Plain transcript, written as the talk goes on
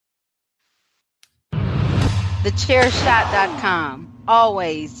thechairshot.com.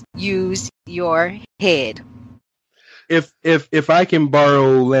 Always use your head. If I can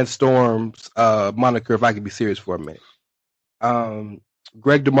borrow Lance Storm's moniker, if I can be serious for a minute,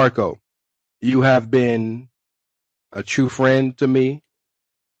 Greg DeMarco, you have been a true friend to me,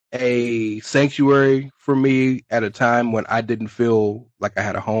 a sanctuary for me at a time when I didn't feel like I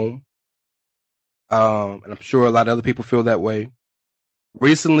had a home. And I'm sure a lot of other people feel that way.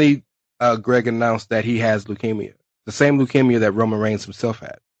 Recently, Greg announced that he has leukemia, the same leukemia that Roman Reigns himself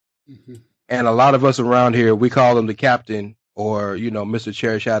had. Mm-hmm. And a lot of us around here, we call him the captain or, Mr.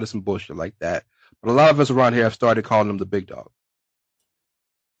 Chair Shot or some bullshit like that. But a lot of us around here have started calling him the big dog.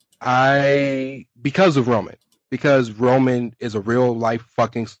 Because Roman is a real life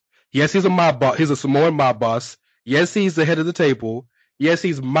fucking, yes, he's a mob boss. He's a Samoan mob boss. Yes, he's the head of the table. Yes,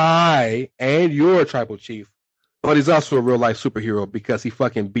 he's my and your tribal chief, but he's also a real life superhero because he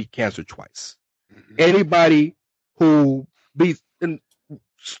fucking beat cancer twice. Mm-hmm. Anybody who beats, and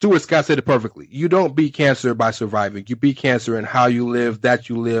Stuart Scott said it perfectly, you don't beat cancer by surviving. You beat cancer in how you live, that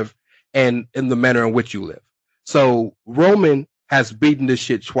you live, and in the manner in which you live. So Roman has beaten this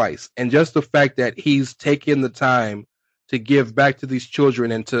shit twice. And just the fact that he's taken the time to give back to these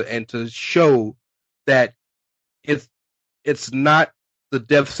children and to show that it's not the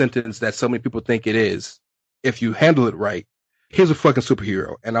death sentence that so many people think it is. If you handle it right, he's a fucking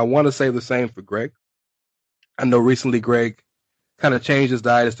superhero. And I want to say the same for Greg. I know recently Greg kind of changed his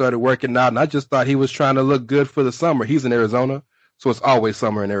diet and started working out, and I just thought he was trying to look good for the summer. He's in Arizona, so it's always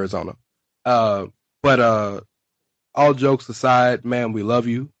summer in Arizona. But all jokes aside, man, we love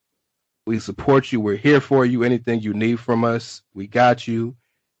you. We support you. We're here for you. Anything you need from us, we got you.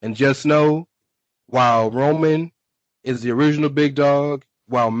 And just know, while Roman is the original big dog,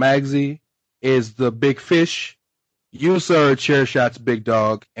 while Magsy is the big fish, you, sir, Chair Shot's big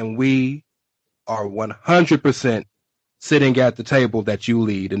dog, and we are 100% sitting at the table that you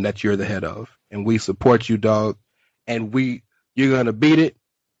lead and that you're the head of. And we support you, dog. And you're going to beat it.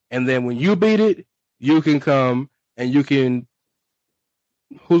 And then when you beat it, you can come and you can,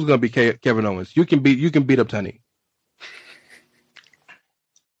 who's going to be Kevin Owens? You can beat up Tony.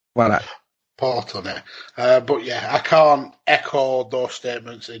 Why not? Part on it. But yeah, I can't echo those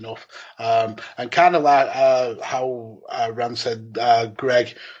statements enough. And kind of like how Rand said,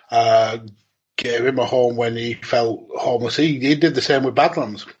 Greg gave him a home when he felt homeless. He did the same with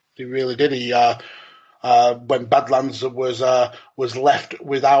Badlands. He really did. He when Badlands was left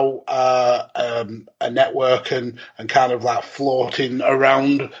without a network and kind of like floating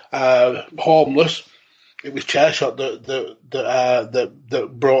around homeless, it was Chairshot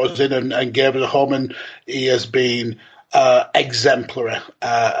that brought us in and gave us a home, and he has been exemplary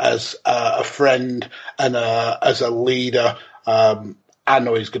as a friend and as a leader. I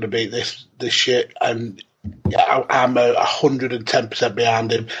know he's going to beat this shit, and I'm 110%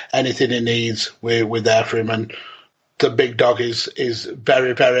 behind him. Anything he needs, we're there for him, and the big dog is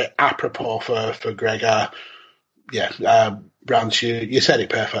very, very apropos for Greg. Branch, you said it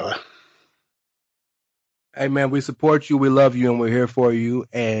perfectly. Hey man, we support you, we love you, and we're here for you.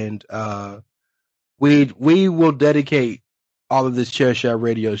 And we will dedicate all of this Chair Shot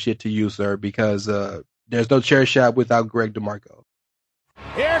radio shit to you, sir, because there's no Chair Shot without Greg DeMarco.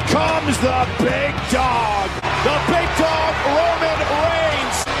 Here comes the big dog. The big dog, Roman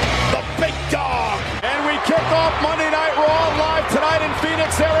Reigns. The big dog. And we kick off Monday Night Raw live tonight in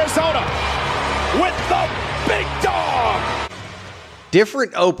Phoenix, Arizona with the big dog.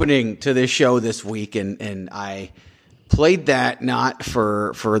 Different opening to this show this week, and I played that not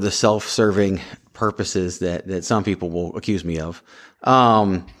for the self-serving purposes that some people will accuse me of.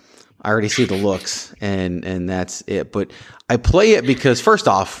 I already see the looks, and that's it. But I play it because, first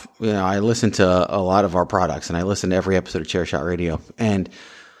off, I listen to a lot of our products, and I listen to every episode of Chair Shot Radio, and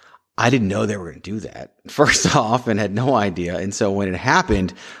I didn't know they were going to do that, first off, and had no idea. And so when it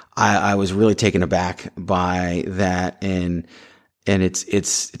happened, I was really taken aback by that, and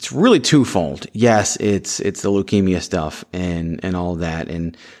it's really twofold. Yes, it's the leukemia stuff and all that,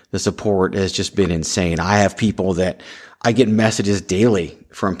 and the support has just been insane. I have people that I get messages daily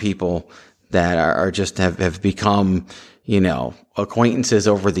from people that are just have become, acquaintances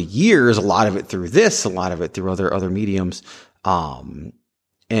over the years. A lot of it through this, a lot of it through other mediums, and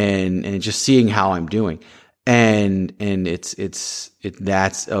just seeing how I'm doing, and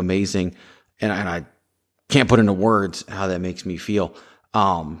that's amazing, and I can't put into words how that makes me feel.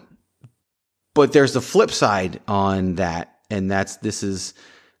 But there's the flip side on that, and this is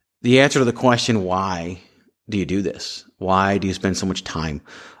the answer to the question, why do you do this? Why do you spend so much time?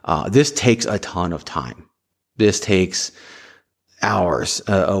 This takes a ton of time. This takes hours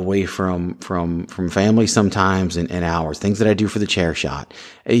away from family sometimes, and hours, things that I do for the Chair Shot,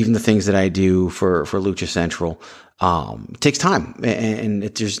 even the things that I do for Lucha Central. It takes time, and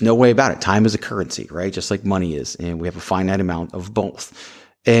there's no way about it. Time is a currency, right? Just like money is, and we have a finite amount of both.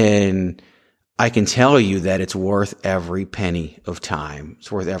 And I can tell you that it's worth every penny of time.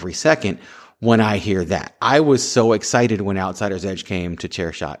 It's worth every second when I hear that. I was so excited when Outsider's Edge came to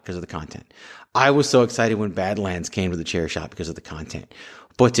Chair Shot because of the content. I was so excited when Badlands came to the Chair Shot because of the content.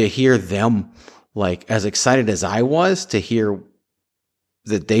 But to hear them, like, as excited as I was to hear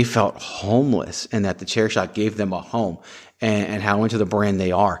that they felt homeless and that the Chair Shot gave them a home, and how into the brand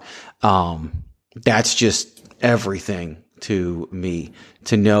they are, that's just everything to me,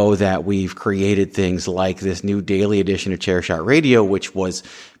 to know that we've created things like this new daily edition of Chair Shot Radio, which was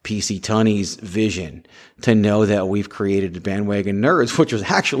PC Tunney's vision, to know that we've created Bandwagon Nerds, which was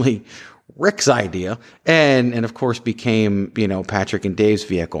actually Rick's idea, and of course became, Patrick and Dave's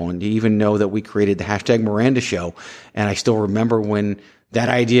vehicle. And to even know that we created the hashtag Miranda Show. And I still remember when that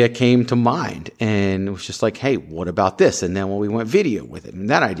idea came to mind, and it was just like, hey, what about this? And then when we went video with it, and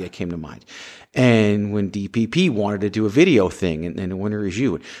that idea came to mind. And when DPP wanted to do a video thing, and Winner Is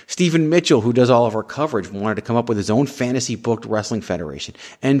You, Stephen Mitchell, who does all of our coverage, wanted to come up with his own fantasy booked wrestling federation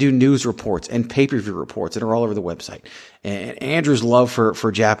and do news reports and pay-per-view reports that are all over the website. And Andrew's love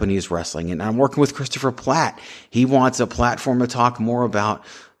for Japanese wrestling. And I'm working with Christopher Platt. He wants a platform to talk more about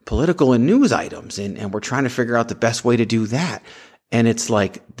political and news items. And we're trying to figure out the best way to do that. And it's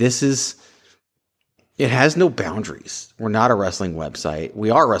like, it has no boundaries. We're not a wrestling website. We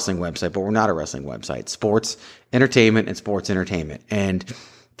are a wrestling website, but we're not a wrestling website. Sports entertainment and sports entertainment. And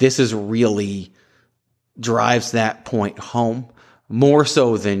this is really drives that point home more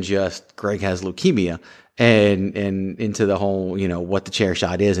so than just Greg has leukemia, and into the whole, what the Chair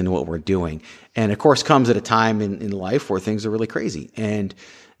Shot is and what we're doing. And of course comes at a time in life where things are really crazy. And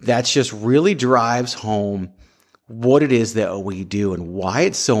that's just really drives home what it is that we do and why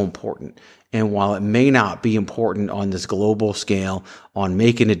it's so important. And while it may not be important on this global scale, on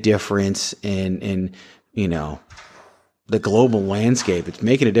making a difference in the global landscape, it's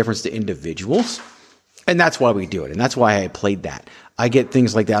making a difference to individuals. And that's why we do it. And that's why I played that. I get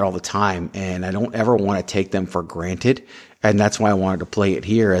things like that all the time, and I don't ever want to take them for granted. And that's why I wanted to play it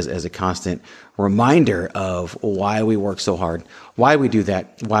here as a constant reminder of why we work so hard, why we do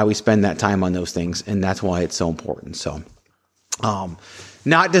that, why we spend that time on those things. And that's why it's so important. So,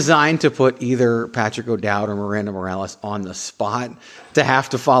 not designed to put either Patrick O'Dowd or Miranda Morales on the spot to have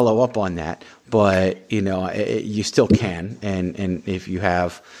to follow up on that. But, you still can. And if you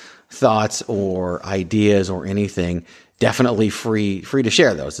have thoughts or ideas or anything, definitely free to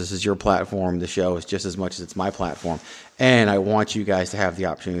share those. This is your platform. The show is just as much as it's my platform. And I want you guys to have the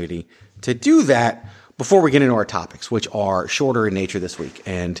opportunity to do that before we get into our topics, which are shorter in nature this week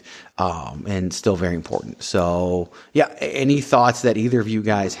and still very important. So yeah, any thoughts that either of you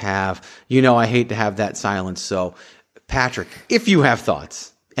guys have? I hate to have that silence. So Patrick, if you have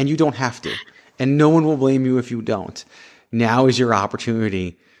thoughts, and you don't have to, and no one will blame you if you don't, now is your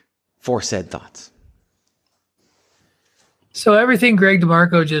opportunity for said thoughts. So everything Greg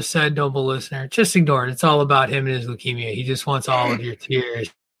DeMarco just said, noble listener, just ignore it. It's all about him and his leukemia. He just wants all of your tears.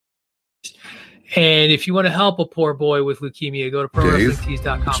 And if you want to help a poor boy with leukemia, go to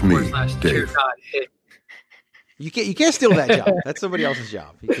prowrestlingtees.com/chairshot. You can't steal that job. That's somebody else's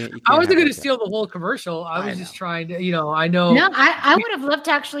job. You can't I wasn't going to steal the whole commercial. I was just trying to, I know. No, I would have loved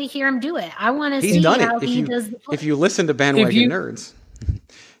to actually hear him do it. I want to see how he does the play. If you listen to Bandwagon Nerds,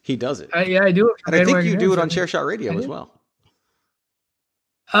 he does it. Yeah, I do it. And I think you do it on Chair Shot Radio as well.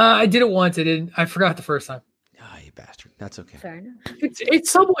 I did it once. I forgot the first time. Ah, you bastard. That's okay. Fair enough.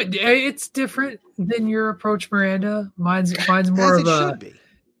 It's somewhat. It's different than your approach, Miranda. Mine's more of a. Should be.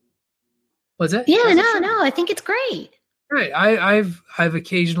 What's that? Yeah, no. I think it's great. Right. I've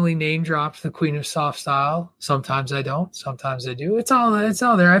occasionally name dropped the Queen of Soft Style. Sometimes I don't. Sometimes I do. It's all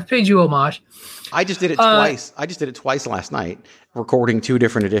there. I've paid you homage. I just did it twice. I just did it twice last night, recording 2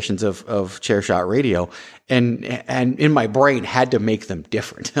 different editions of Chair Shot Radio, and in my brain had to make them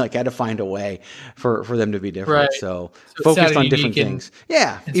different. Like I had to find a way for them to be different. Right. So focused on different things.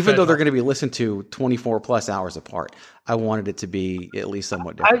 Yeah. Even though they're going to be listened to 24 plus hours apart, I wanted it to be at least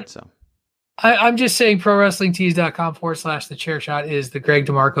somewhat different. I'm just saying prowrestlingtees.com/thechairshot is the Greg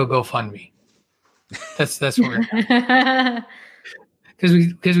DeMarco GoFundMe. That's what we're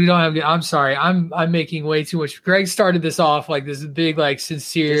because we don't have. I'm sorry. I'm making way too much. Greg started this off like this big, like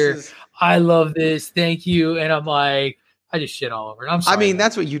sincere. I love this. Thank you. And I'm like, I just shit all over it. I'm sorry. I mean,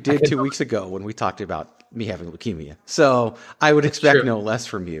 that's what you did 2 weeks ago when we talked about me having leukemia. So I would expect no less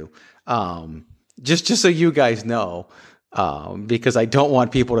from you. Just so you guys know, because I don't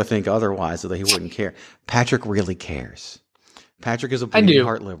want people to think otherwise, so that he wouldn't care. Patrick really cares. Patrick is a bleeding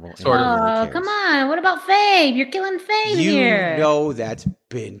heart liberal. Oh, come on. What about Fabe? You're killing Fabe here. You know that's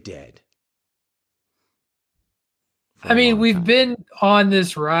been dead. I mean, we've been on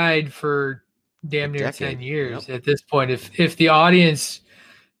this ride for damn near 10 years at this point. If the audience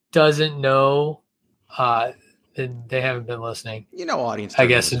doesn't know, then they haven't been listening. Audience. I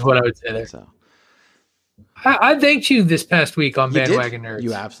guess is what I would say there. So. I thanked you this past week on Bandwagon Nerds.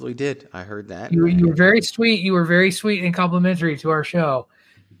 You absolutely did. I heard that. You were very sweet. You were very sweet and complimentary to our show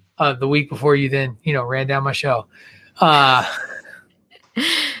the week before you then, ran down my show. I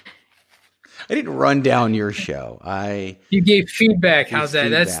didn't run down your show. You gave feedback. How's that?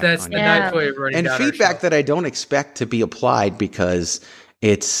 That's the nice way of running down feedback our show. That I don't expect to be applied because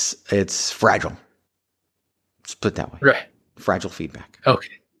it's fragile. Let's put it that way. Right. Fragile feedback.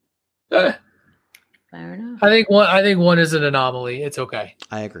 Okay. Fair enough. I think one is an anomaly. It's okay.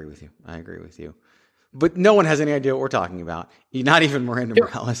 I agree with you. But no one has any idea what we're talking about. Not even Miranda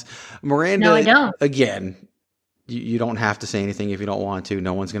Morales. Miranda, no, I don't. Again, you don't have to say anything if you don't want to.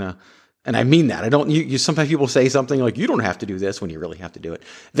 No one's gonna. And I mean that. I don't. You sometimes people say something like you don't have to do this when you really have to do it.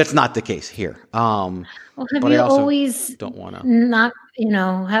 That's not the case here. Well, have you always don't want to not?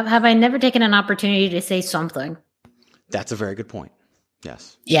 Have I never taken an opportunity to say something? That's a very good point.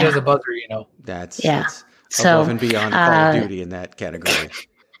 Yes. She has a buzzer. That's so above and beyond Call of Duty in that category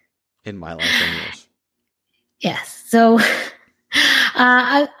in my life and yours. Yes. So.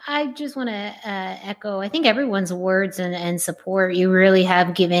 I just want to echo, I think, everyone's words and support. You really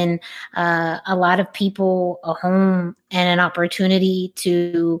have given a lot of people a home and an opportunity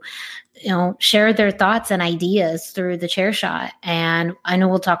to, share their thoughts and ideas through the Chair Shot. And I know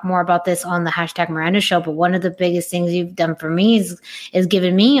we'll talk more about this on the hashtag Miranda Show, but one of the biggest things you've done for me is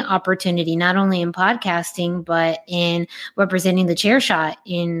given me opportunity, not only in podcasting, but in representing the Chair Shot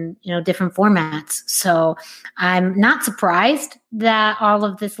in, different formats. So I'm not surprised that all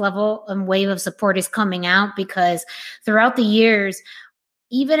of this level and wave of support is coming out, because throughout the years,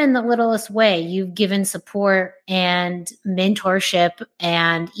 even in the littlest way, you've given support and mentorship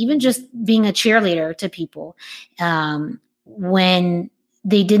and even just being a cheerleader to people when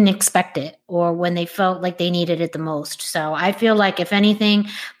they didn't expect it or when they felt like they needed it the most. So I feel like, if anything,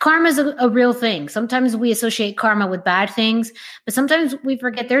 karma is a real thing. Sometimes we associate karma with bad things, but sometimes we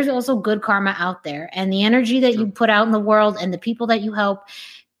forget there's also good karma out there. And the energy that you put out in the world and the people that you help,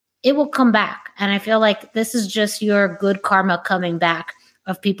 it will come back. And I feel like this is just your good karma coming back,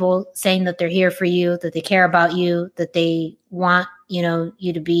 of people saying that they're here for you, that they care about you, that they want,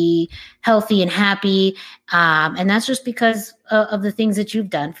 you to be healthy and happy. And that's just because of the things that you've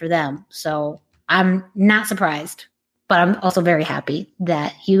done for them. So I'm not surprised, but I'm also very happy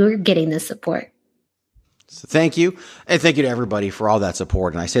that you're getting this support. So thank you. And thank you to everybody for all that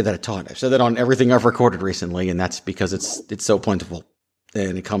support. And I say that a ton. I've said that on everything I've recorded recently, and that's because it's so plentiful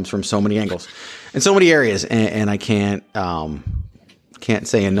and it comes from so many angles and so many areas. And I can't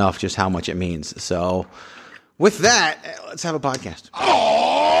say enough just how much it means. So with that, let's have a podcast.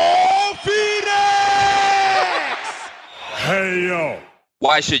 Oh, Phoenix! Hey, yo.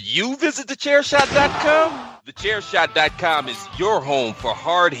 Why should you visit thechairshot.com? Thechairshot.com is your home for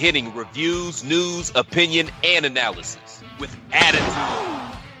hard-hitting reviews, news, opinion, and analysis with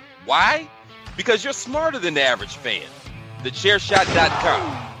attitude. Why? Because you're smarter than the average fan.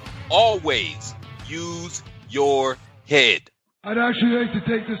 Thechairshot.com. Always use your head. I'd actually like to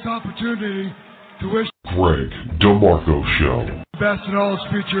take this opportunity to wish Greg DeMarco Show the best in all his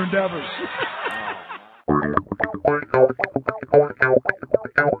future endeavors.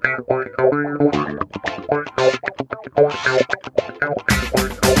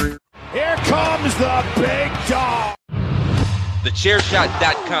 Here comes the big dog.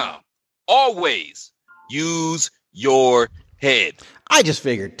 Thechairshot.com. Always use your head. I just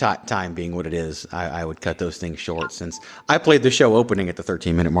figured time being what it is, I would cut those things short, since I played the show opening at the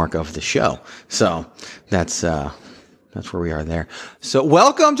 13-minute mark of the show. So that's where we are there. So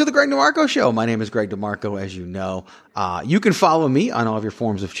welcome to the Greg DeMarco Show. My name is Greg DeMarco, as you know. You can follow me on all of your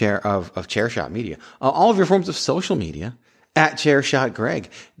forms of Chairshot media, all of your forms of social media at Chairshot Greg.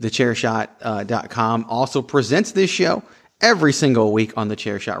 Thechairshot.com also presents this show every single week on the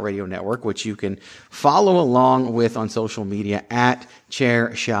Chairshot Radio Network, which you can follow along with on social media at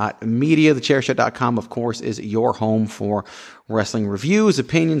Chairshot Media. Thechairshot.com, of course, is your home for wrestling reviews,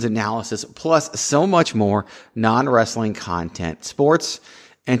 opinions, analysis, plus so much more non-wrestling content, sports,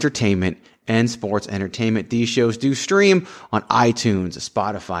 entertainment, and sports entertainment. These shows do stream on iTunes,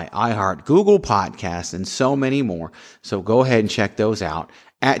 Spotify, iHeart, Google Podcasts, and so many more. So go ahead and check those out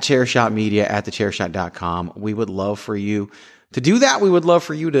at Chairshot Media, at thechairshot.com. We would love for you to do that. We would love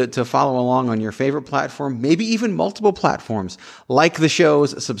for you to follow along on your favorite platform, maybe even multiple platforms. Like the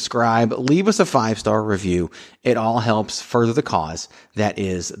shows, subscribe, leave us a 5-star review. It all helps further the cause. That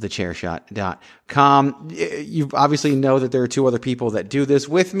is thechairshot.com. You obviously know that there are 2 other people that do this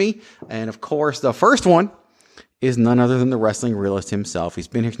with me. And of course, the first one is none other than the wrestling realist himself. He's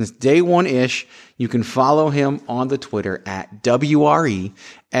been here since day one-ish. You can follow him on the Twitter at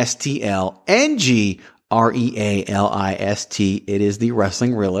WRESTLNGREALIST. It is the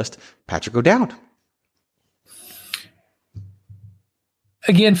wrestling realist, Patrick O'Dowd.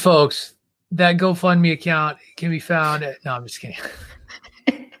 Again, folks, that GoFundMe account can be found at... No, I'm just kidding.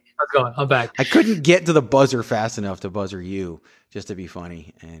 I'm back. I couldn't get to the buzzer fast enough to buzzer you just to be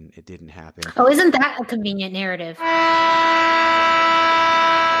funny, and it didn't happen. Oh, isn't that a convenient narrative?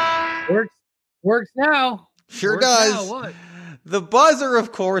 Works now. Sure Works does. now. What? The buzzer,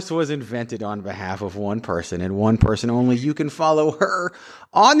 of course, was invented on behalf of one person and one person only. You can follow her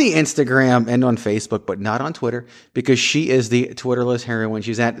on the Instagram and on Facebook, but not on Twitter, because she is the Twitterless heroine.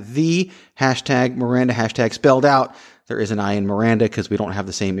 She's at the hashtag Miranda, hashtag spelled out. There is an I in Miranda because we don't have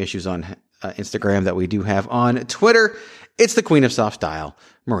the same issues on Instagram that we do have on Twitter. It's the Queen of Soft Style,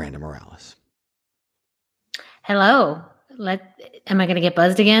 Miranda Morales. Hello. Am I going to get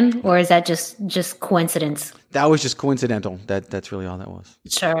buzzed again, or is that just coincidence? That was just coincidental. That's really all that was.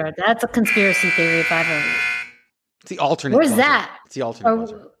 Sure, that's a conspiracy theory if I've ever. It's the alternate. Where's buzzer. that? It's the alternate.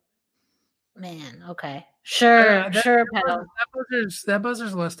 Buzzer. Man, okay, sure, Pedal. That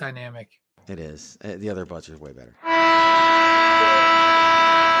buzzer's less dynamic. It is. The other buzzer's way better.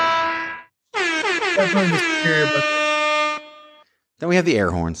 Then we have the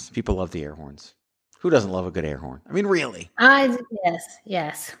air horns. People love the air horns. Who doesn't love a good air horn? I mean, really?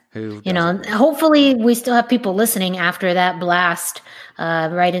 Yes. Who? You know, hopefully we still have people listening after that blast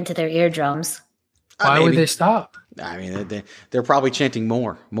right into their eardrums. Why would they stop? I mean, they're probably chanting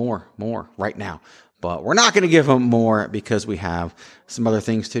more right now. But we're not going to give them more because we have some other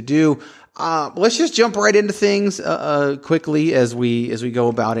things to do. Let's just jump right into things quickly as we go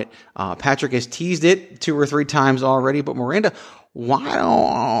about it. Patrick has teased it 2 or 3 times already, but Miranda,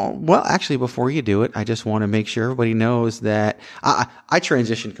 actually, before you do it, I just want to make sure everybody knows that I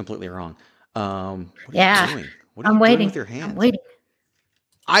transitioned completely wrong. What are you doing? What are you doing with your hands? I'm waiting.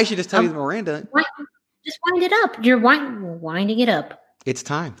 I should just tell you, Miranda. Just wind it up. You're winding it up. It's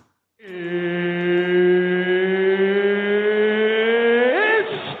time.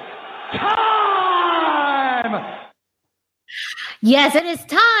 Yes, it is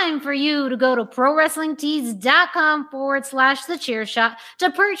time for you to go to ProWrestlingTees.com/TheChairShot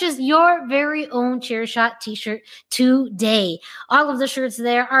to purchase your very own Chairshot t-shirt today. All of the shirts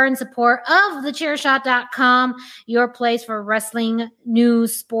there are in support of TheChairShot.com, your place for wrestling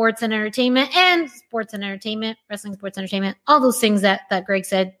news, sports and entertainment, wrestling, sports, entertainment, all those things that Greg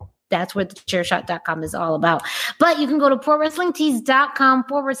said. That's what thechairshot.com is all about. But you can go to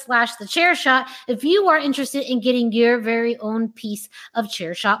ProWrestlingTees.com/TheChairShot if you are interested in getting your very own piece of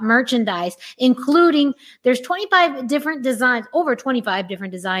Chairshot merchandise, including there's 25 different designs, over 25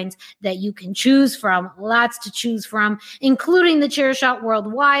 different designs that you can choose from, lots to choose from, including the Chairshot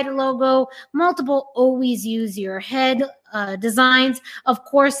Worldwide logo, multiple always use your head designs, of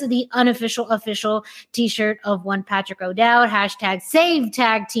course, the unofficial official t-shirt of one Patrick O'Dowd, hashtag Save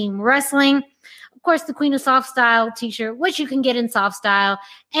Tag Team Wrestling, of course, the Queen of Soft Style t-shirt, which you can get in soft style,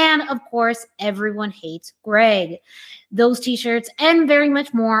 and of course, Everyone Hates Greg. Those t-shirts and very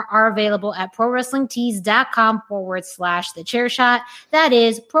much more are available at ProWrestlingTees.com/TheChairShot. That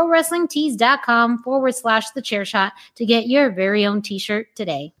is ProWrestlingTees.com/TheChairShot to get your very own t-shirt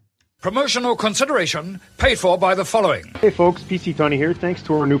today. Promotional consideration paid for by the following. Hey folks, PC Tony here. Thanks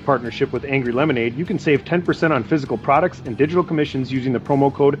to our new partnership with Angry Lemonade, you can save 10% on physical products and digital commissions using the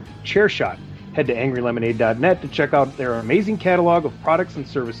promo code CHAIRSHOT. Head to angrylemonade.net to check out their amazing catalog of products and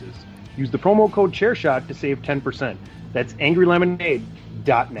services. Use the promo code CHAIRSHOT to save 10%. That's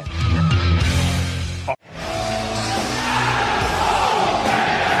angrylemonade.net.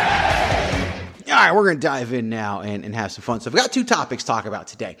 All right, we're going to dive in now and have some fun. So we've got 2 topics to talk about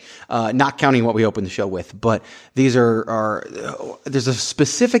today, not counting what we opened the show with, but these are there's a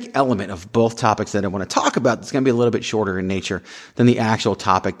specific element of both topics that I want to talk about that's going to be a little bit shorter in nature than the actual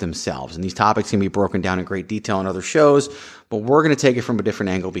topic themselves. And these topics can be broken down in great detail in other shows, but we're going to take it from a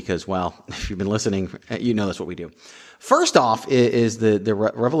different angle because, well, if you've been listening, you know that's what we do. First off is the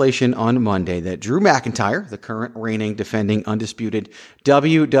revelation on Monday that Drew McIntyre, the current reigning, defending, undisputed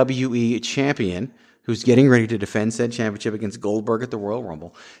WWE champion, who's getting ready to defend said championship against Goldberg at the Royal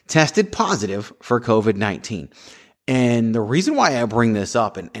Rumble, tested positive for COVID-19. And the reason why I bring this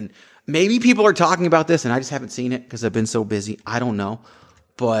up, and maybe people are talking about this and I just haven't seen it because I've been so busy. I don't know.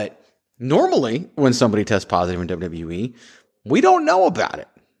 But normally when somebody tests positive in WWE, we don't know about it.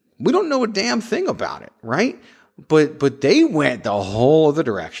 We don't know a damn thing about it, right? But they went the whole other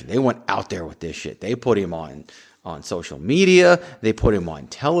direction. They went out there with this shit. They put him on social media. They put him on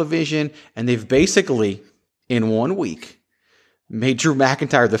television. And they've basically, in 1 week, made Drew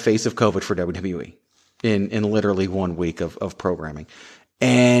McIntyre the face of COVID for WWE in literally 1 week of programming.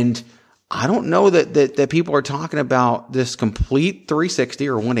 And I don't know that people are talking about this complete 360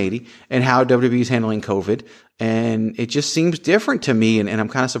 or 180 and how WWE is handling COVID. And it just seems different to me. And I'm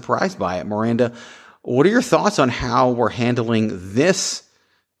kind of surprised by it. Miranda, what are your thoughts on how we're handling this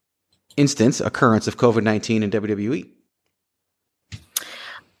occurrence of COVID-19 in WWE?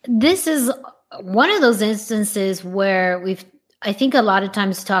 This is one of those instances where I think a lot of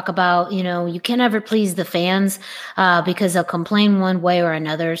times talk about, you can never please the fans because they'll complain one way or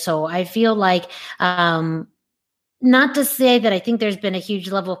another. So I feel like, not to say that I think there's been a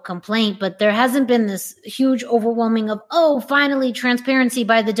huge level of complaint, but there hasn't been this huge overwhelming of, finally transparency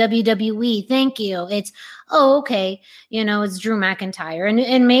by the WWE. Thank you. It's, okay. It's Drew McIntyre.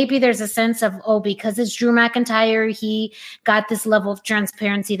 And maybe there's a sense of, because it's Drew McIntyre, he got this level of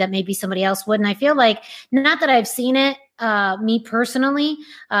transparency that maybe somebody else wouldn't. I feel like, not that I've seen it, me personally,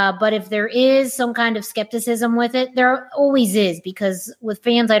 but if there is some kind of skepticism with it, there always is, because with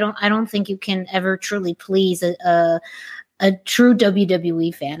fans, I don't think you can ever truly please a true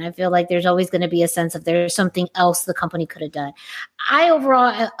WWE fan. I feel like there's always going to be a sense of there's something else the company could have done. I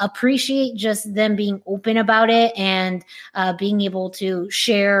overall appreciate just them being open about it and being able to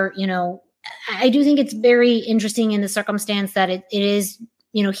share, I do think it's very interesting in the circumstance that it is,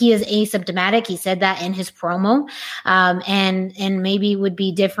 he is asymptomatic. He said that in his promo. And maybe it would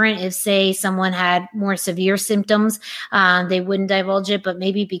be different if, say, someone had more severe symptoms, they wouldn't divulge it, but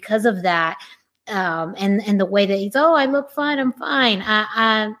maybe because of that, and the way that he's, I look fine, I'm fine.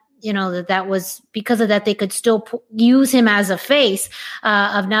 That was because of that, they could still use him as a face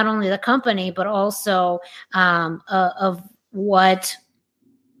of not only the company, but also of what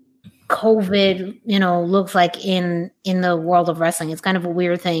COVID, looks like in the world of wrestling. It's kind of a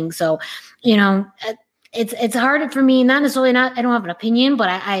weird thing. So, it's hard for me, not necessarily I don't have an opinion, but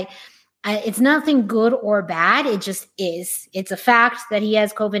I it's nothing good or bad. It just is. It's a fact that he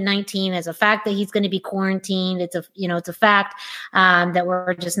has COVID-19. It's a fact that he's going to be quarantined. It's a fact that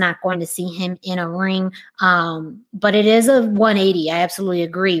we're just not going to see him in a ring. But it is a 180. I absolutely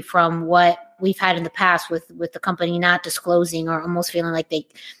agree from what we've had in the past with the company not disclosing or almost feeling like they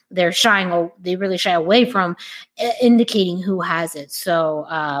really shy away from indicating who has it.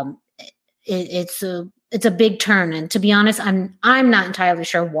 So it's a big turn. And to be honest, I'm not entirely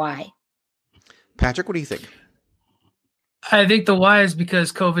sure why. Patrick, what do you think? I think the why is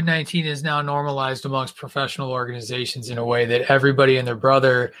because COVID-19 is now normalized amongst professional organizations in a way that everybody and their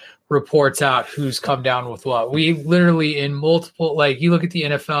brother reports out who's come down with what. We literally in multiple, you look at the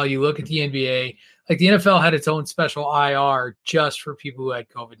NFL, you look at the NBA, the NFL had its own special IR just for people who had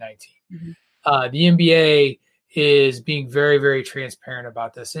COVID-19. Mm-hmm. The NBA is being very, very transparent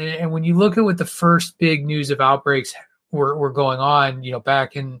about this. And when you look at what the first big news of outbreaks were going on,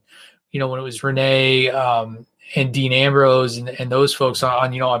 back in, when it was Renee and Dean Ambrose and those folks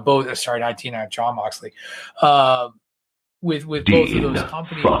on both, not Dean, John Moxley, with both of those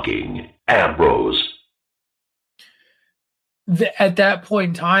companies. Fucking Ambrose. At that point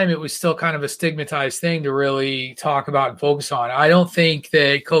in time, it was still kind of a stigmatized thing to really talk about and focus on. I don't think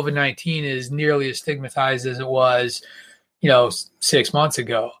that COVID-19 is nearly as stigmatized as it was, 6 months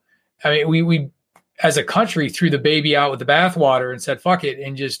ago. I mean, we as a country threw the baby out with the bathwater and said, fuck it,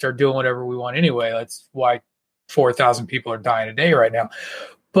 and just start doing whatever we want anyway. That's why 4,000 people are dying a day right now.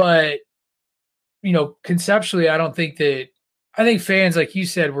 But, conceptually, I think fans, like you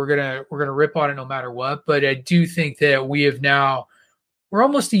said, we're going to rip on it no matter what. But I do think that we're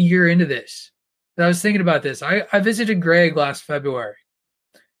almost a year into this. And I was thinking about this. I visited Greg last February.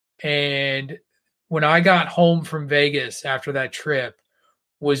 And when I got home from Vegas after that trip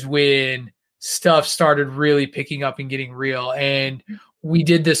was when stuff started really picking up and getting real. And we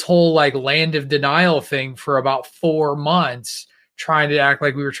did this whole land of denial thing for about 4 months, trying to act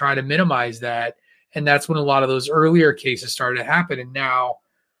like we were trying to minimize that. And that's when a lot of those earlier cases started to happen. And now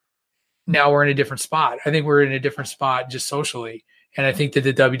we're in a different spot. I think we're in a different spot just socially. And I think that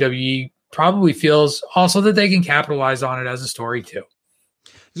the WWE probably feels also that they can capitalize on it as a story too.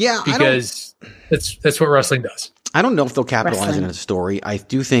 Yeah. Because that's what wrestling does. I don't know if they'll capitalize on it as a story. I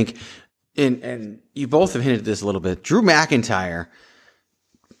do think, and you both have hinted at this a little bit, Drew McIntyre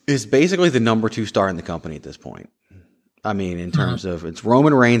is basically the number 2 star in the company at this point. I mean, in terms of it's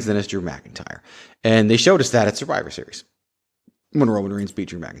Roman Reigns, then it's Drew McIntyre. And they showed us that at Survivor Series when Roman Reigns beat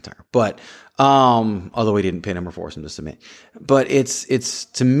Drew McIntyre. But, although he didn't pin him or force him to submit. But it's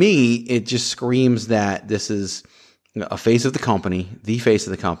to me, it just screams that this is a face of the company,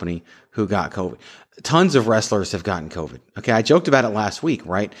 who got COVID. Tons of wrestlers have gotten COVID. Okay. I joked about it last week,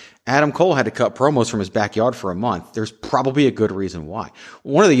 right? Adam Cole had to cut promos from his backyard for a month. There's probably a good reason why.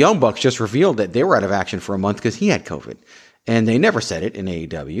 One of the Young Bucks just revealed that they were out of action for a month because he had COVID. And they never said it in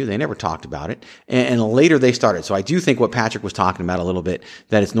AEW. They never talked about it. And later they started. So I do think what Patrick was talking about a little bit,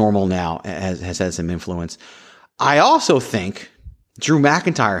 that it's normal now, has had some influence. I also think Drew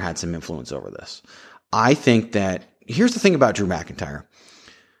McIntyre had some influence over this. I think that, here's the thing about Drew McIntyre.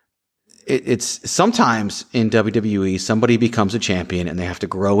 It's sometimes in WWE, somebody becomes a champion and they have to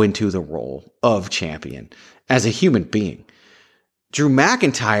grow into the role of champion as a human being. Drew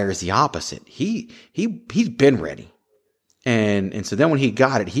McIntyre is the opposite. He's been ready. And so then when he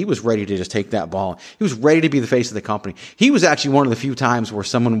got it, he was ready to just take that ball. He was ready to be the face of the company. He was actually one of the few times where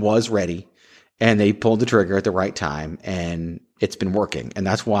someone was ready and they pulled the trigger at the right time, and it's been working. And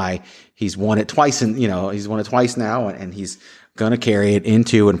that's why he's won it twice. And, he's won it twice now, and he's going to carry it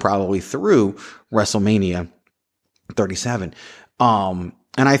into and probably through WrestleMania 37. And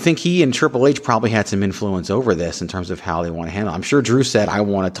I think he and Triple H probably had some influence over this in terms of how they want to handle it. I'm sure Drew said, I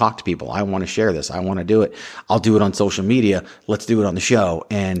want to talk to people. I want to share this. I want to do it. I'll do it on social media. Let's do it on the show.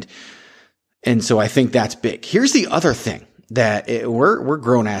 And so I think that's big. Here's the other thing, that we're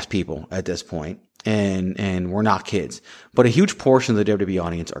grown ass people at this point, and we're not kids, but a huge portion of the WWE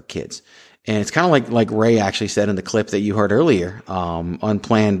audience are kids. And it's kind of like Ray actually said in the clip that you heard earlier,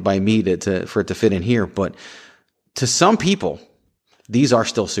 unplanned by me for it to fit in here. But to some people, these are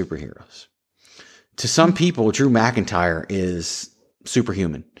still superheroes. To some people, Drew McIntyre is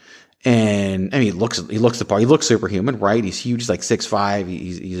superhuman. And I mean, he looks the part. He looks superhuman, right? He's huge. He's like 6'5".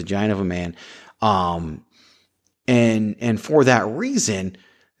 He's a giant of a man. And for that reason,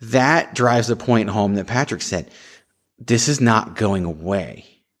 that drives the point home that Patrick said, this is not going away.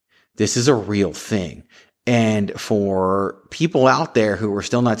 This is a real thing. And for people out there who are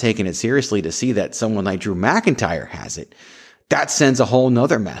still not taking it seriously to see that someone like Drew McIntyre has it, that sends a whole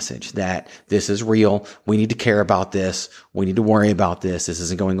nother message that this is real. We need to care about this. We need to worry about this. This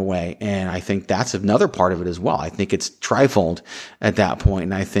isn't going away. And I think that's another part of it as well. I think it's trifold at that point.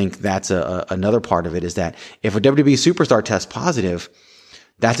 And I think that's another part of it, is that if a WWE superstar tests positive,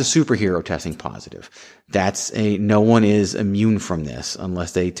 that's a superhero testing positive. No one is immune from this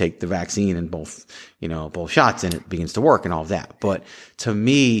unless they take the vaccine and both shots, and it begins to work and all of that. But to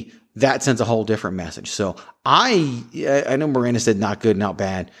me, that sends a whole different message. So I know Miranda said not good, not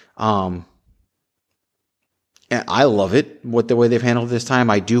bad. And I love it, the way they've handled it this time.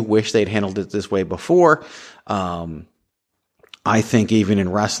 I do wish they'd handled it this way before. I think even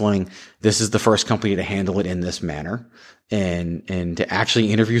in wrestling, this is the first company to handle it in this manner, and to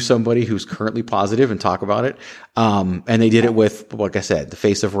actually interview somebody who's currently positive and talk about it. And they did it with, like I said, the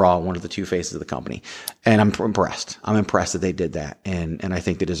face of Raw, one of the two faces of the company. And I'm impressed. I'm impressed that they did that. And I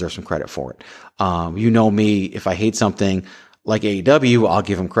think they deserve some credit for it. Me, if I hate something like AEW, I'll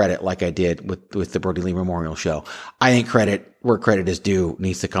give them credit, like I did with the Brody Lee Memorial show. I think credit where credit is due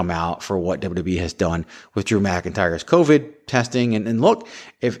needs to come out for what WWE has done with Drew McIntyre's COVID testing. And look,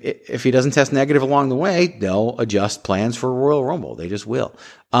 if he doesn't test negative along the way, they'll adjust plans for Royal Rumble. They just will.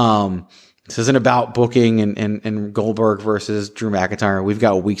 This isn't about booking and Goldberg versus Drew McIntyre. We've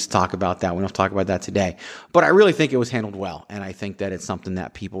got weeks to talk about that. We don't have to talk about that today. But I really think it was handled well. And I think that it's something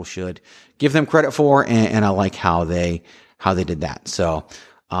that people should give them credit for. And I like how they did that. So,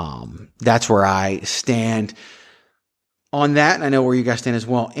 that's where I stand on that. And I know where you guys stand as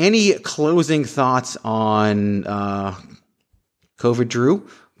well. Any closing thoughts on, COVID Drew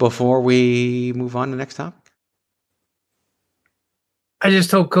before we move on to the next topic? I just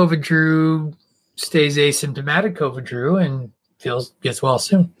hope COVID Drew stays asymptomatic, COVID Drew, and gets well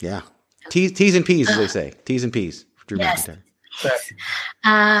soon. Yeah. T's and P's, as they say. T's and P's for Drew McIntyre.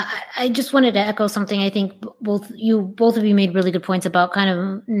 I just wanted to echo something. I think both of you made really good points about kind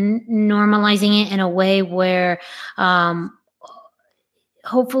of normalizing it in a way where,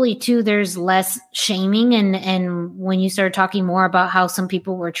 hopefully too, there's less shaming. And when you start talking more about how some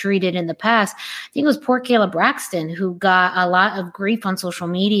people were treated in the past, I think it was poor Kayla Braxton who got a lot of grief on social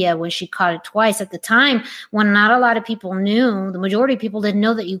media when she caught it twice at the time, when not a lot of people knew. The majority of people didn't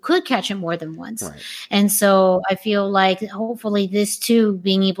know that you could catch it more than once. Right. And so I feel like hopefully this too,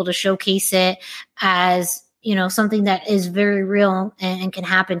 being able to showcase it as, something that is very real and can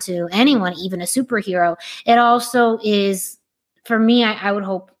happen to anyone, even a superhero. It also is, for me, I would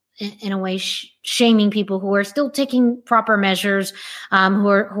hope in a way shaming people who are still taking proper measures, who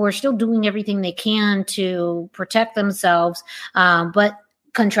are still doing everything they can to protect themselves, but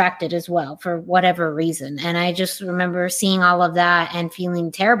contracted as well for whatever reason. And I just remember seeing all of that and feeling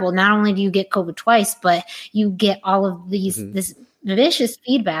terrible. Not only do you get COVID twice, but you get all of this vicious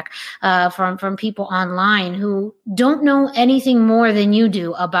feedback from people online who don't know anything more than you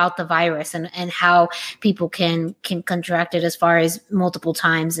do about the virus and how people can contract it as far as multiple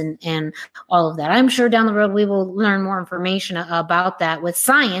times and all of that. I'm sure down the road we will learn more information about that with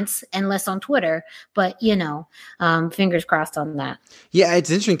science and less on Twitter, but fingers crossed on that. Yeah,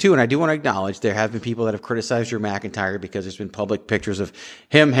 it's interesting too, and I do want to acknowledge there have been people that have criticized Drew McIntyre because there's been public pictures of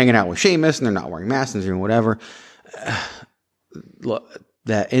him hanging out with Sheamus and they're not wearing masks and doing whatever. Look,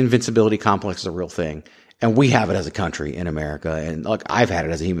 that invincibility complex is a real thing, and we have it as a country in America. And look, I've had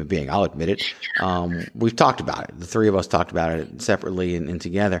it as a human being. I'll admit it. We've talked about it. The three of us talked about it separately and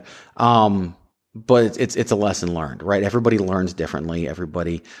together. But it's a lesson learned, right? Everybody learns differently.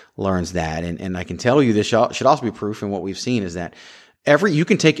 Everybody learns that, and I can tell you this should also be proof. And what we've seen is that you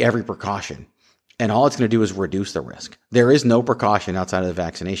can take every precaution, and all it's going to do is reduce the risk. There is no precaution outside of the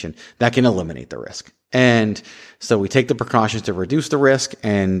vaccination that can eliminate the risk. And so we take the precautions to reduce the risk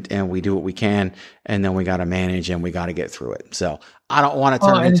and we do what we can. And then we got to manage and we got to get through it. So I don't want to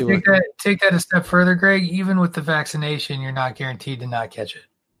turn into take that a step further, Greg. Even with the vaccination, you're not guaranteed to not catch it.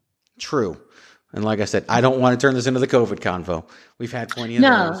 True. And like I said, I don't want to turn this into the COVID convo. We've had plenty of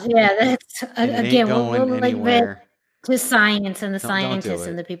those. Yeah, that's again, we'll anywhere. To science and the scientists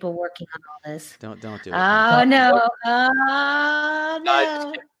and the people working on all this. Don't do it. Oh no.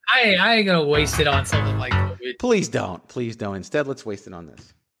 No. I ain't gonna waste it on something like COVID. Please don't. Instead, let's waste it on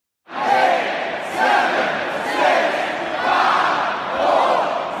this. 8, 7, 6, 5, 4,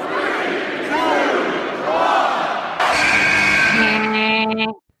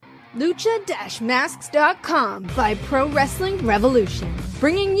 3, 2, 1. Lucha-Masks.com by Pro Wrestling Revolution,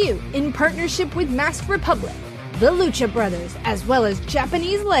 bringing you in partnership with Masked Republic, the Lucha Brothers, as well as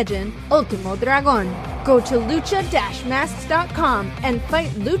Japanese legend Ultimo Dragon. Go to lucha-masks.com and fight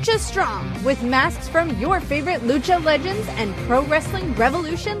Lucha Strong with masks from your favorite Lucha legends and Pro Wrestling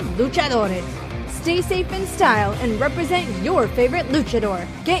Revolution luchadores. Stay safe in style and represent your favorite luchador.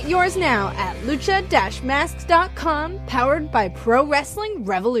 Get yours now at lucha-masks.com, powered by Pro Wrestling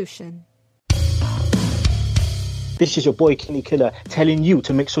Revolution. This is your boy Kenny Killer telling you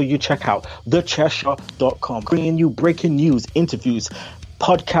to make sure you check out thechairshot.com, bringing you breaking news, interviews,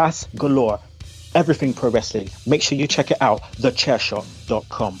 podcasts galore, everything pro wrestling. Make sure you check it out,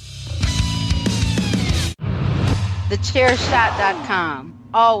 thechairshot.com. Thechairshot.com.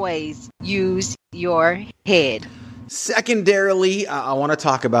 Always use your head. Secondarily, I want to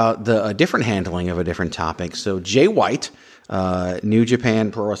talk about a different handling of a different topic. So Jay White, New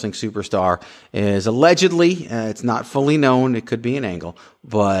Japan Pro Wrestling superstar, is allegedly, it's not fully known, it could be an angle,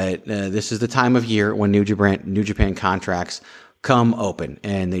 but this is the time of year when New Japan contracts come open,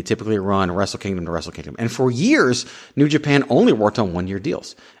 and they typically run Wrestle Kingdom to Wrestle Kingdom. And for years, New Japan only worked on 1-year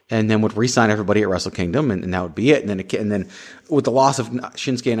deals, and then would re-sign everybody at Wrestle Kingdom, and that would be it. And then with the loss of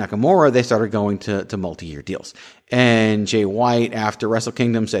Shinsuke Nakamura, they started going to multi-year deals. And Jay White, after Wrestle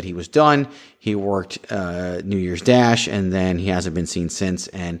Kingdom, said he was done. He worked New Year's Dash, and then he hasn't been seen since.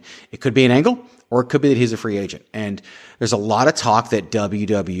 And it could be an angle, or it could be that he's a free agent. And there's a lot of talk that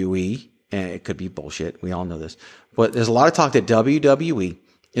WWE, and it could be bullshit, we all know this, but there's a lot of talk that WWE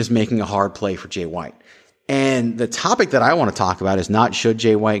is making a hard play for Jay White. And the topic that I want to talk about is not should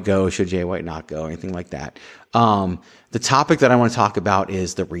Jay White go, should Jay White not go, anything like that. The topic that I want to talk about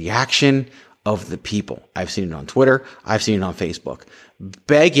is the reaction of the people. I've seen it on Twitter. I've seen it on Facebook.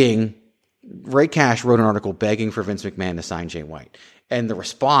 Ray Cash wrote an article begging for Vince McMahon to sign Jay White. And the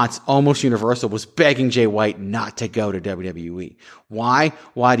response, almost universal, was begging Jay White not to go to WWE. Why?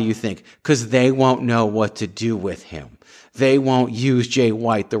 Why do you think? Because they won't know what to do with him. They won't use Jay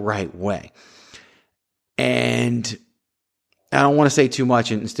White the right way. And I don't want to say too much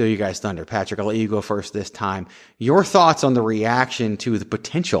and steal you guys' thunder. Patrick, I'll let you go first this time. Your thoughts on the reaction to the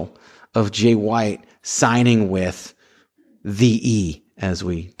potential of Jay White signing with the E, as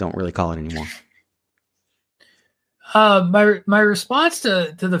we don't really call it anymore. My response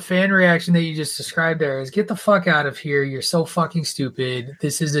to the fan reaction that you just described there is get the fuck out of here. You're so fucking stupid.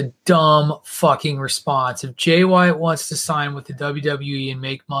 This is a dumb fucking response. If Jay White wants to sign with the WWE and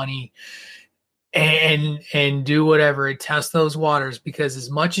make money and do whatever and test those waters, because as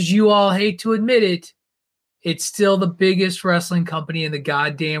much as you all hate to admit it, it's still the biggest wrestling company in the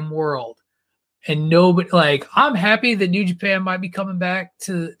goddamn world. And nobody, I'm happy that New Japan might be coming back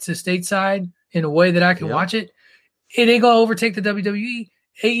to stateside in a way that I can watch it. It ain't going to overtake the WWE.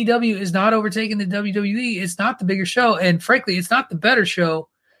 AEW is not overtaking the WWE. It's not the bigger show. And frankly, it's not the better show.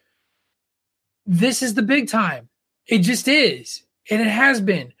 This is the big time. It just is. And it has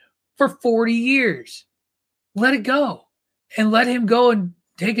been for 40 years. Let it go. And let him go and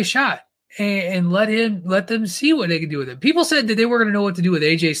take a shot. And let them see what they can do with it. People said that they were going to know what to do with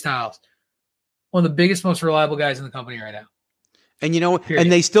AJ Styles. One of the biggest, most reliable guys in the company right now. And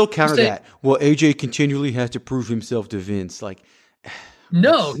and they still counter that. Well, AJ continually has to prove himself to Vince. Like,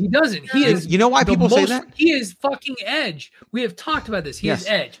 no, he doesn't. He is. You know why people say that? He is fucking Edge. We have talked about this. He is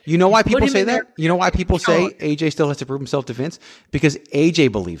Edge. You know why people say that? You know why people say AJ still has to prove himself to Vince? Because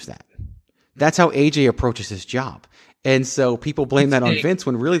AJ believes that. That's how AJ approaches his job. And so people blame that on Vince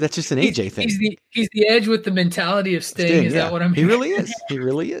when really that's just an AJ thing. He's the Edge with the mentality of Sting. Is that what I'm hearing? He really is. He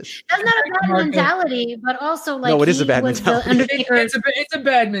really is. That's not a bad mentality, but also like no, it is a bad mentality. It's a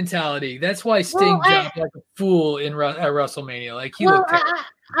bad mentality. That's why Sting jumped like a fool at WrestleMania. Like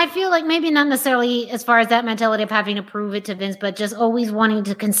I feel like maybe not necessarily as far as that mentality of having to prove it to Vince, but just always wanting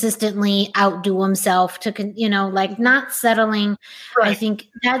to consistently outdo himself like not settling. Right. I think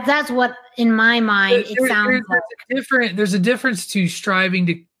that's what in my mind it sounds like. There's a difference to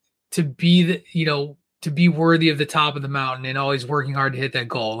striving to be to be worthy of the top of the mountain and always working hard to hit that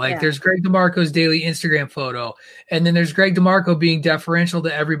goal. Like there's Greg DeMarco's daily Instagram photo. And then there's Greg DeMarco being deferential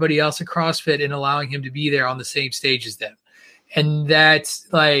to everybody else at CrossFit and allowing him to be there on the same stage as them. And that's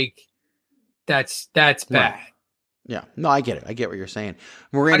bad. Yeah. No, I get it. I get what you're saying.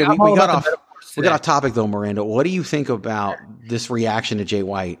 Miranda, we got off topic though, Miranda. What do you think about this reaction to Jay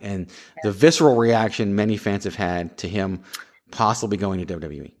White and the visceral reaction many fans have had to him possibly going to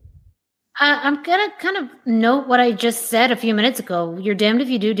WWE? I'm going to kind of note what I just said a few minutes ago. You're damned if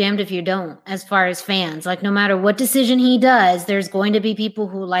you do, damned if you don't, as far as fans. Like, no matter what decision he does, there's going to be people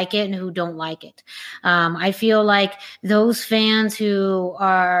who like it and who don't like it. I feel like those fans who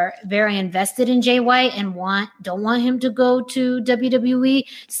are very invested in Jay White and don't want him to go to WWE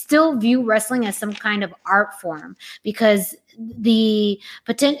still view wrestling as some kind of art form, because the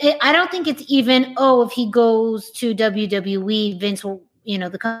potential, I don't think it's even, if he goes to WWE, Vince will,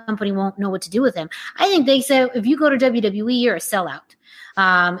 the company won't know what to do with him. I think they say, if you go to WWE, you're a sellout.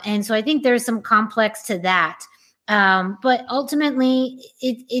 And so I think there's some complex to that. But ultimately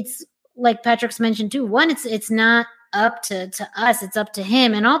it's like Patrick's mentioned too. One, it's not up to us, it's up to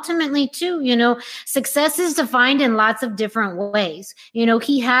him. And ultimately too, success is defined in lots of different ways.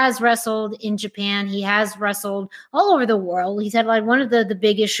 He has wrestled in Japan. He has wrestled all over the world. He's had like one of the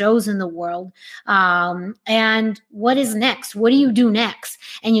biggest shows in the world. And what is next? What do you do next?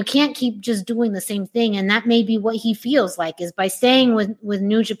 And you can't keep just doing the same thing. And that may be what he feels like, is by staying with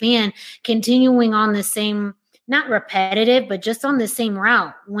New Japan, continuing on the same, not repetitive, but just on the same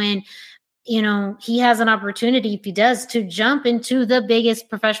route, when he has an opportunity, if he does, to jump into the biggest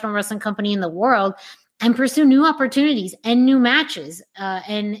professional wrestling company in the world and pursue new opportunities and new matches,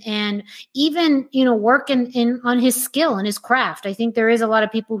 and even, work on his skill and his craft. I think there is a lot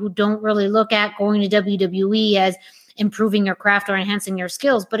of people who don't really look at going to WWE as improving your craft or enhancing your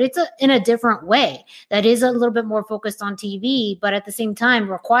skills, but it's in a different way that is a little bit more focused on TV, but at the same time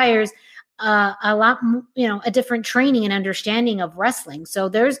requires a lot, a different training and understanding of wrestling. So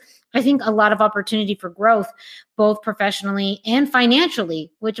there's, I think, a lot of opportunity for growth, both professionally and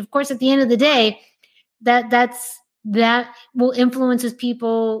financially, which of course, at the end of the day, that will influences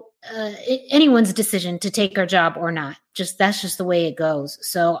people, anyone's decision to take our job or not. That's just the way it goes.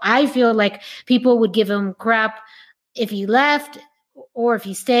 So I feel like people would give him crap if he left or if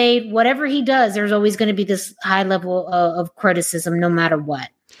he stayed. Whatever he does, there's always going to be this high level of criticism, no matter what.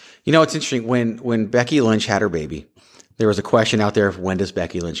 It's interesting when Becky Lynch had her baby, there was a question out there of when does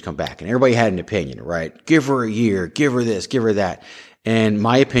Becky Lynch come back? And everybody had an opinion, right? Give her a year, give her this, give her that. And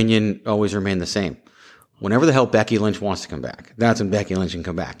my opinion always remained the same. Whenever the hell Becky Lynch wants to come back, that's when Becky Lynch can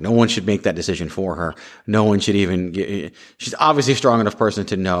come back. No one should make that decision for her. No one should even she's obviously a strong enough person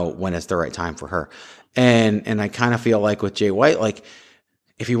to know when it's the right time for her. And I kind of feel like with Jay White, like,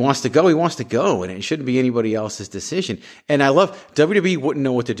 if he wants to go, he wants to go, and it shouldn't be anybody else's decision. And I love WWE wouldn't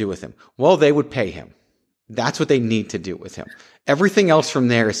know what to do with him. Well, they would pay him. That's what they need to do with him. Everything else from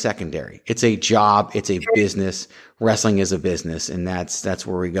there is secondary. It's a job. It's a business. Wrestling is a business, and that's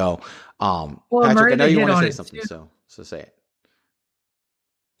where we go. Patrick, I know you want to say something, so say it.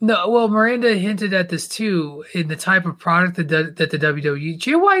 No, well, Miranda hinted at this too in the type of product that the WWE.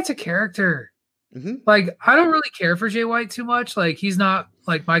 Jay White's a character. Mm-hmm. Like, I don't really care for Jay White too much. Like, he's not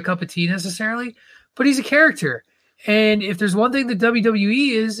like my cup of tea necessarily, but he's a character. And if there's one thing that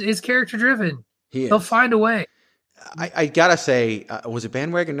WWE is character driven. They'll find a way. I gotta say, was it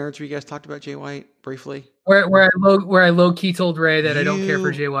Bandwagon Nerds where you guys talked about Jay White briefly? Where I low key told Ray that I don't care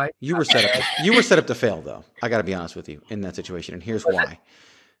for Jay White. You were set up. You were set up to fail, though. I got to be honest with you in that situation, and here's why.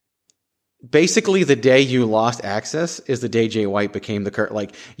 Basically, the day you lost access is the day Jay White became the current.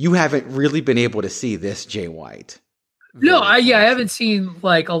 Like, you haven't really been able to see this Jay White. No, I haven't seen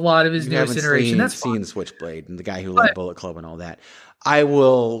like a lot of his newest iteration. That's seen Switchblade and the guy who led Bullet Club and all that. I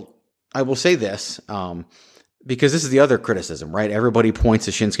will say this. Because this is the other criticism, right? Everybody points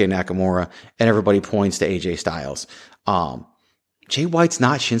to Shinsuke Nakamura and everybody points to AJ Styles. Jay White's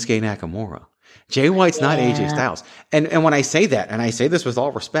not Shinsuke Nakamura. Jay White's not AJ Styles. And when I say that, and I say this with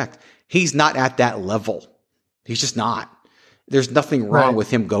all respect, he's not at that level. He's just not. There's nothing wrong with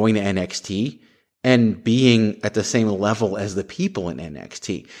him going to NXT and being at the same level as the people in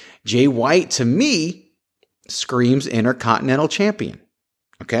NXT. Jay White, to me, screams Intercontinental Champion.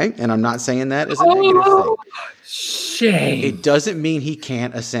 Okay? And I'm not saying that as a negative thing. Shame. It doesn't mean he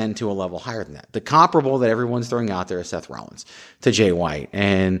can't ascend to a level higher than that. The comparable that everyone's throwing out there is Seth Rollins to Jay White.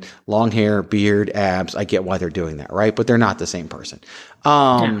 And long hair, beard, abs, I get why they're doing that, right? But they're not the same person.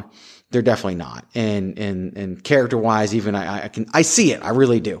 They're definitely not. And character-wise, even I see it. I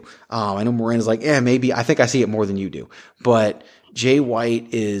really do. I know Miranda's like, maybe. I think I see it more than you do. But Jay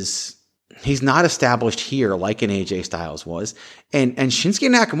White he's not established here like an AJ Styles was. And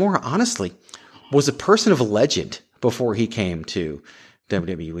Shinsuke Nakamura, honestly, was a person of legend before he came to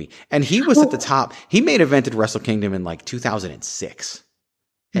WWE. And he was at the top. He main evented Wrestle Kingdom in like 2006.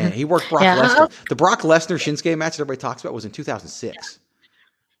 And he worked Brock Lesnar. The Brock Lesnar Shinsuke match that everybody talks about was in 2006.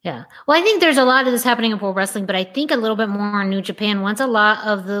 Yeah. Well, I think there's a lot of this happening in pro wrestling, but I think a little bit more in New Japan. Once a lot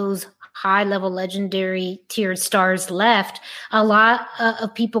of those high-level legendary tiered stars left, a lot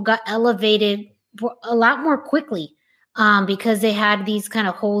of people got elevated a lot more quickly because they had these kind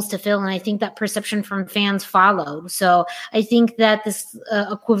of holes to fill, and I think that perception from fans followed. So I think that this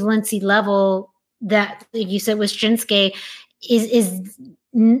equivalency level that, like you said, with Shinsuke is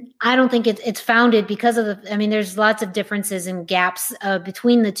I don't think it's founded because of there's lots of differences and gaps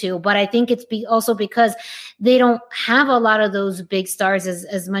between the two, but I think it's also because they don't have a lot of those big stars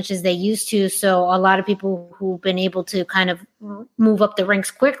as much as they used to. So a lot of people who've been able to kind of move up the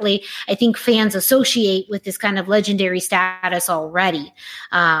ranks quickly, I think fans associate with this kind of legendary status already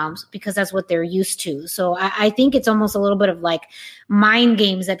because that's what they're used to. So I think it's almost a little bit of like mind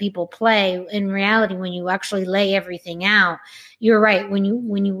games that people play. In reality, when you actually lay everything out, you're right. When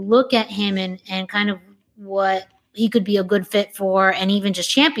you look at him and kind of what he could be a good fit for, and even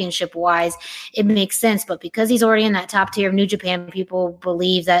just championship wise, it makes sense. But because he's already in that top tier of New Japan, people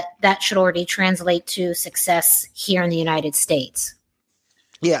believe that should already translate to success here in the United States.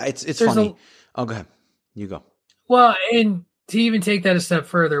 Yeah, it's funny. Go ahead. You go. Well, and to even take that a step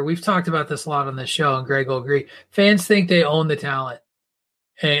further, we've talked about this a lot on the show, and Greg will agree. Fans think they own the talent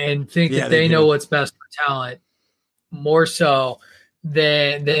and think that they know what's best for talent more so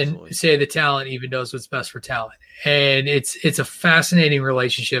than say the talent even knows what's best for talent. And it's a fascinating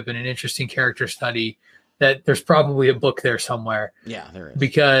relationship and an interesting character study that there's probably a book there somewhere. Yeah, there is.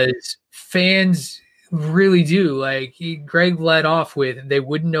 Because fans really do. Like Greg led off with, they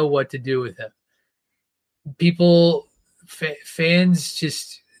wouldn't know what to do with him. Fans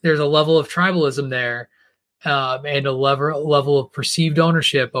just, there's a level of tribalism there. And a level of perceived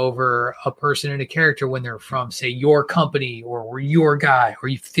ownership over a person and a character when they're from, say, your company or your guy, or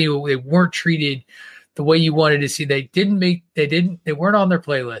you feel they weren't treated the way you wanted to see. They weren't on their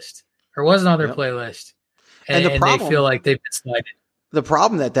playlist or wasn't on their playlist. And the problem, they feel like they've been slighted. The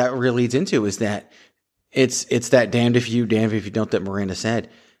problem that really leads into is that it's that damned if you don't that Miranda said.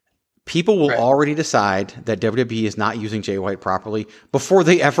 People will already decide that WWE is not using Jay White properly before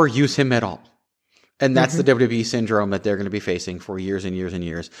they ever use him at all. And that's the WWE syndrome that they're going to be facing for years and years and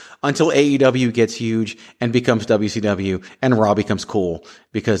years until AEW gets huge and becomes WCW and Raw becomes cool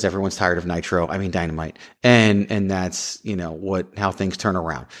because everyone's tired of Dynamite. And that's, how things turn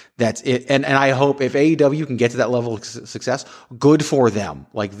around. That's it. And I hope if AEW can get to that level of success, good for them.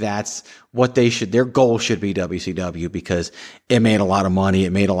 Like that's what their goal should be WCW because it made a lot of money.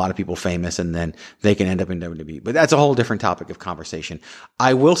 It made a lot of people famous and then they can end up in WWE. But that's a whole different topic of conversation.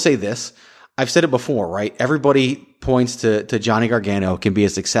 I will say this. I've said it before, right? Everybody points to Johnny Gargano can be a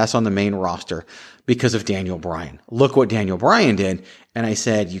success on the main roster because of Daniel Bryan. Look what Daniel Bryan did. And I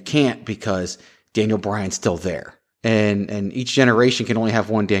said, you can't because Daniel Bryan's still there. And each generation can only have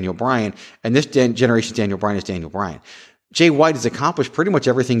one Daniel Bryan. And this generation's Daniel Bryan is Daniel Bryan. Jay White has accomplished pretty much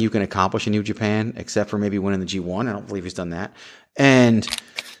everything you can accomplish in New Japan, except for maybe winning the G1. I don't believe he's done that. And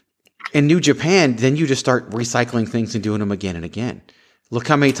in New Japan, then you just start recycling things and doing them again and again. Look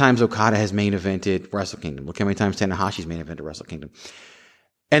how many times Okada has main evented Wrestle Kingdom. Look how many times Tanahashi's main evented Wrestle Kingdom.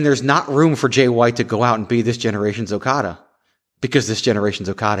 And there's not room for Jay White to go out and be this generation's Okada, because this generation's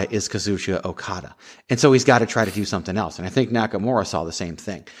Okada is Kazuchika Okada. And so he's got to try to do something else. And I think Nakamura saw the same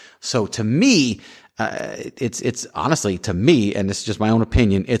thing. So to me, it's honestly, to me, and this is just my own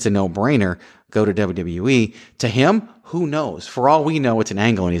opinion, it's a no-brainer. Go to WWE. To him, who knows? For all we know, it's an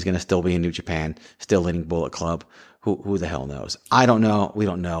angle and he's going to still be in New Japan, still leading Bullet Club. Who the hell knows? I don't know. We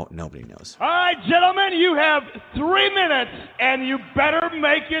don't know. Nobody knows. All right, gentlemen, you have 3 minutes, and you better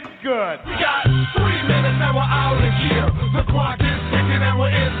make it good. We got 3 minutes and we're out of here. The clock is ticking and we're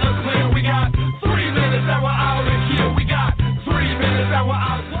in the clear. We got 3 minutes and we're out of here. We got 3 minutes and we're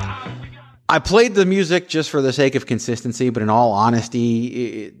out. I played the music just for the sake of consistency, but in all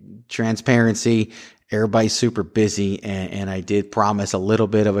honesty, transparency, everybody's super busy, and I did promise a little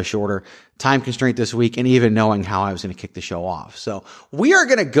bit of a shorter time constraint this week, and even knowing how I was going to kick the show off. So we are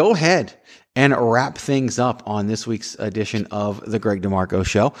going to go ahead and wrap things up on this week's edition of the Greg DeMarco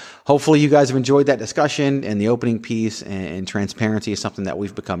Show. Hopefully you guys have enjoyed that discussion, and the opening piece and transparency is something that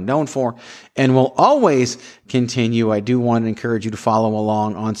we've become known for and will always continue. I do want to encourage you to follow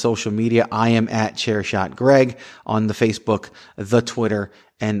along on social media. I am at ChairShotGreg on the Facebook, the Twitter,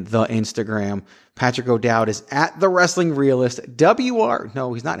 and the Instagram. Patrick O'Dowd is at The Wrestling Realist.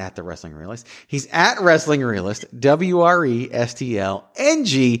 No, he's not at The Wrestling Realist. He's at Wrestling Realist.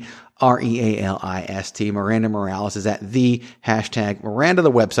 WRESTLNGREALIST. Miranda Morales is at the # Miranda.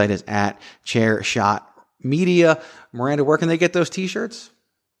 The website is at ChairShot Media. Miranda, where can they get those t-shirts?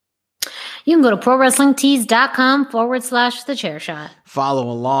 You can go to ProWrestlingTees.com/thechairshot.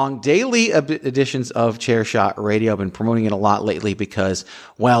 Follow along. Daily editions of Chairshot Radio. I've been promoting it a lot lately because,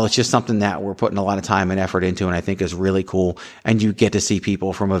 well, it's just something that we're putting a lot of time and effort into, and I think is really cool. And you get to see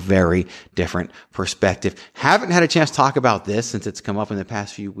people from a very different perspective. Haven't had a chance to talk about this since it's come up in the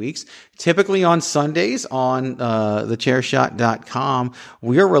past few weeks. Typically on Sundays on thechairshot.com,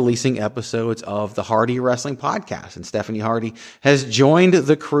 we are releasing episodes of the Hardy Wrestling Podcast. And Stephanie Hardy has joined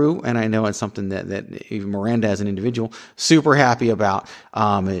the crew, and I know it's something that even Miranda as an individual, super happy about.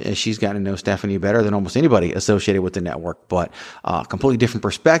 As she's gotten to know Stephanie better than almost anybody associated with the network, but completely different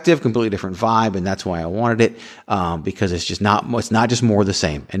perspective, completely different vibe, and that's why I wanted it, because it's not just more of the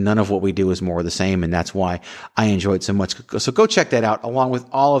same, and none of what we do is more of the same, and that's why I enjoy it so much. So go check that out, along with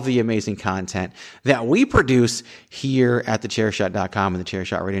all of the amazing content that we produce here at thechairshot.com and the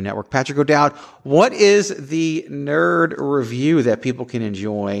Chairshot Radio Network. Patrick O'Dowd, what is the nerd review that people can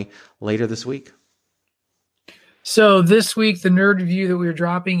enjoy later this week? So this week, the nerd review that we're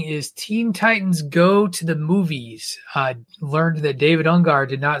dropping is Teen Titans Go to the Movies. Learned that David Ungar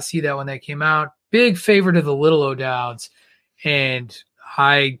did not see that when that came out. Big favorite of the Little O'Dowds, and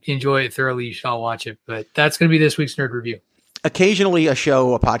I enjoy it thoroughly. You should all watch it. But that's going to be this week's nerd review. Occasionally a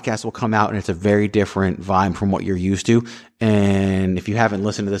podcast will come out and it's a very different vibe from what you're used to. And if you haven't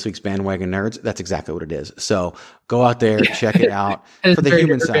listened to this week's Bandwagon Nerds, that's exactly what it is. So go out there, check it out. For the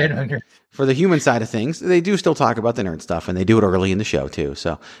human side. For the human side of things, they do still talk about the nerd stuff, and they do it early in the show too.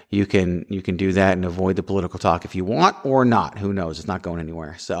 So you can do that and avoid the political talk if you want, or not. Who knows? It's not going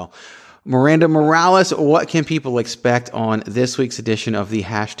anywhere. So Miranda Morales, what can people expect on this week's edition of the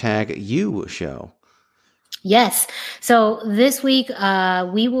 #You show? Yes. So this week,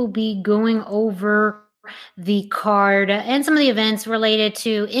 we will be going over the card and some of the events related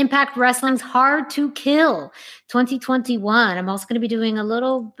to Impact Wrestling's Hard to Kill 2021. I'm also going to be doing a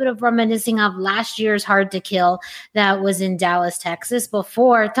little bit of reminiscing of last year's Hard to Kill that was in Dallas, Texas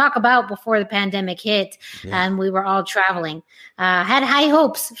before the pandemic hit and we were all traveling. Had high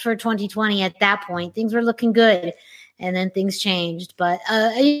hopes for 2020 at that point. Things were looking good. And then things changed, but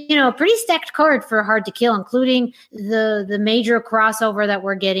a pretty stacked card for Hard to Kill, including the major crossover that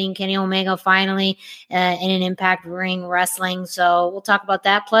we're getting, Kenny Omega finally in an Impact Ring Wrestling. So we'll talk about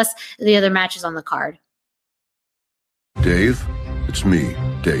that, plus the other matches on the card. Dave, it's me,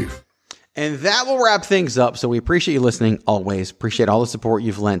 Dave. And that will wrap things up. So we appreciate you listening always. Appreciate all the support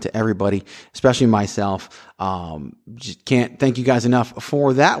you've lent to everybody, especially myself. Just can't thank you guys enough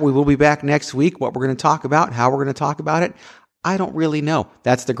for that. We will be back next week. What we're going to talk about, how we're going to talk about it, I don't really know.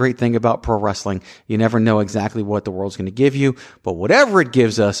 That's the great thing about pro wrestling. You never know exactly what the world's going to give you, but whatever it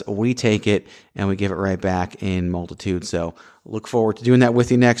gives us, we take it and we give it right back in multitude. So look forward to doing that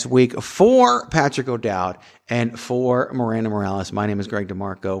with you next week. For Patrick O'Dowd and for Miranda Morales, my name is Greg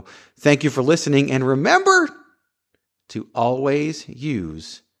DeMarco. Thank you for listening, and remember to always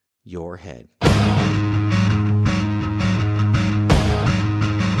use your head.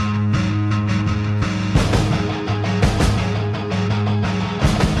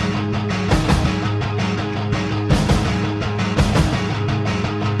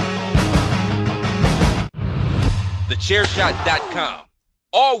 thechairshot.com.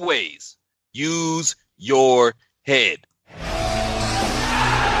 Always use your head.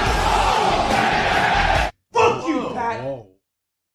 Fuck you, Pat.